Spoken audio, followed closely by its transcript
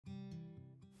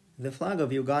The flag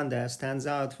of Uganda stands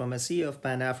out from a sea of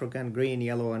Pan-African green,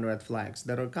 yellow, and red flags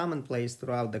that are commonplace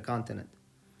throughout the continent.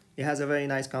 It has a very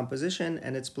nice composition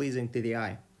and it's pleasing to the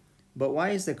eye. But why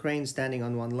is the crane standing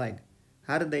on one leg?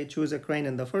 How did they choose a crane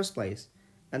in the first place?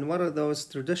 And what are those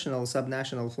traditional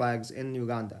subnational flags in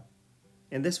Uganda?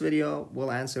 In this video,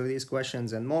 we'll answer these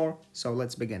questions and more, so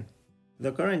let's begin.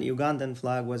 The current Ugandan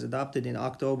flag was adopted in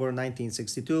October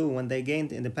 1962 when they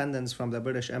gained independence from the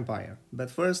British Empire. But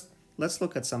first, let's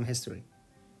look at some history.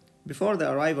 Before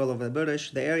the arrival of the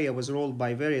British, the area was ruled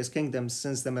by various kingdoms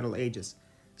since the Middle Ages,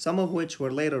 some of which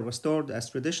were later restored as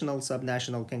traditional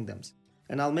subnational kingdoms.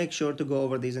 And I'll make sure to go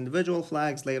over these individual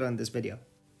flags later in this video.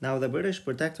 Now, the British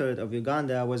Protectorate of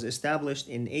Uganda was established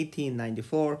in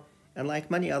 1894, and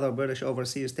like many other British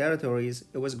overseas territories,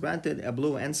 it was granted a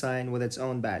blue ensign with its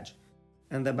own badge.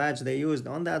 And the badge they used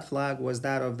on that flag was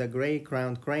that of the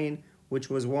grey-crowned crane, which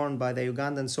was worn by the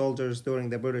Ugandan soldiers during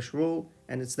the British rule,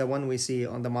 and it's the one we see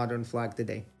on the modern flag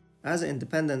today. As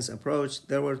independence approached,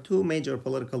 there were two major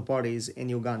political parties in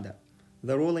Uganda.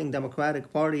 The ruling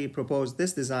Democratic Party proposed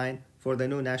this design for the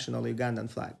new national Ugandan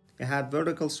flag. It had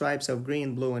vertical stripes of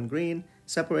green, blue, and green,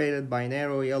 separated by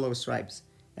narrow yellow stripes,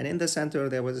 and in the center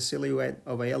there was a silhouette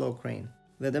of a yellow crane.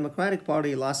 The Democratic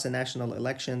Party lost the national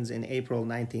elections in April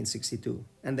 1962,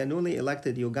 and the newly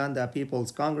elected Uganda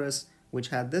People's Congress, which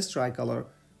had this tricolor,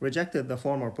 rejected the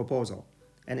former proposal,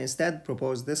 and instead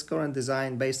proposed this current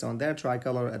design based on their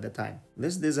tricolor at the time.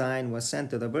 This design was sent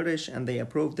to the British and they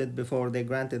approved it before they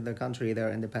granted the country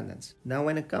their independence. Now,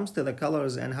 when it comes to the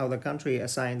colors and how the country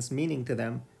assigns meaning to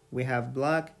them, we have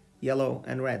black, yellow,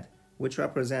 and red, which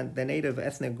represent the native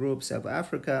ethnic groups of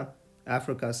Africa,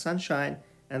 Africa's sunshine,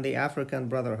 and the African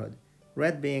Brotherhood,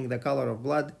 red being the color of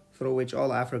blood through which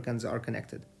all Africans are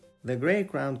connected. The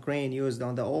grey-crowned crane used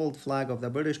on the old flag of the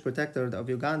British Protectorate of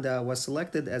Uganda was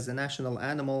selected as the national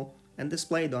animal and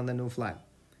displayed on the new flag.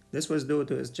 This was due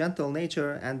to its gentle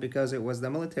nature and because it was the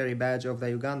military badge of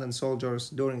the Ugandan soldiers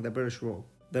during the British rule.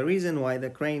 The reason why the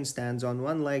crane stands on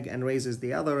one leg and raises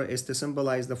the other is to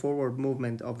symbolize the forward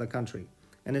movement of the country,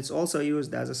 and it's also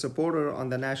used as a supporter on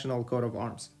the national coat of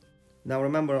arms. Now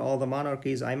remember all the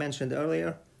monarchies I mentioned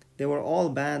earlier? They were all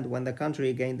banned when the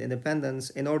country gained independence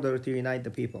in order to unite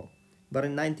the people. But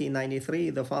in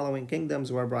 1993, the following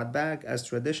kingdoms were brought back as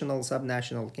traditional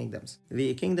subnational kingdoms.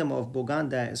 The Kingdom of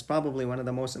Buganda is probably one of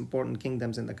the most important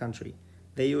kingdoms in the country.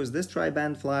 They use this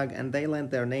tri-band flag and they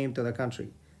lent their name to the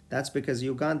country. That's because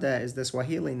Uganda is the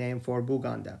Swahili name for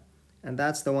Buganda, and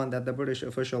that's the one that the British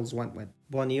officials went with.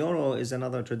 Bonyoro is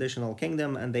another traditional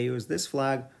kingdom and they use this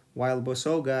flag, while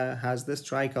Busoga has this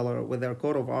tricolor with their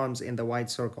coat of arms in the white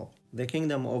circle. The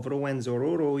Kingdom of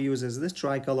Rwenzururu uses this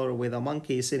tricolor with a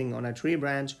monkey sitting on a tree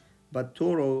branch, but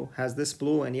Turu has this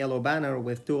blue and yellow banner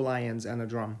with two lions and a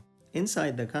drum.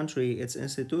 Inside the country, its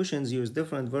institutions use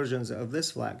different versions of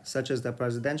this flag, such as the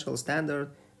Presidential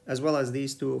Standard, as well as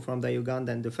these two from the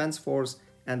Ugandan Defense Force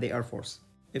and the Air Force.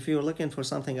 If you're looking for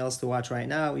something else to watch right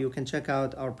now, you can check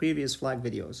out our previous flag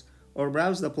videos, or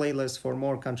browse the playlist for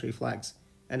more country flags.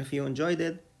 And if you enjoyed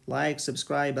it, like,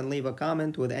 subscribe, and leave a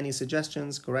comment with any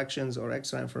suggestions, corrections, or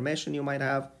extra information you might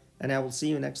have, and I will see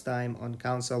you next time on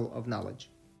Council of Knowledge.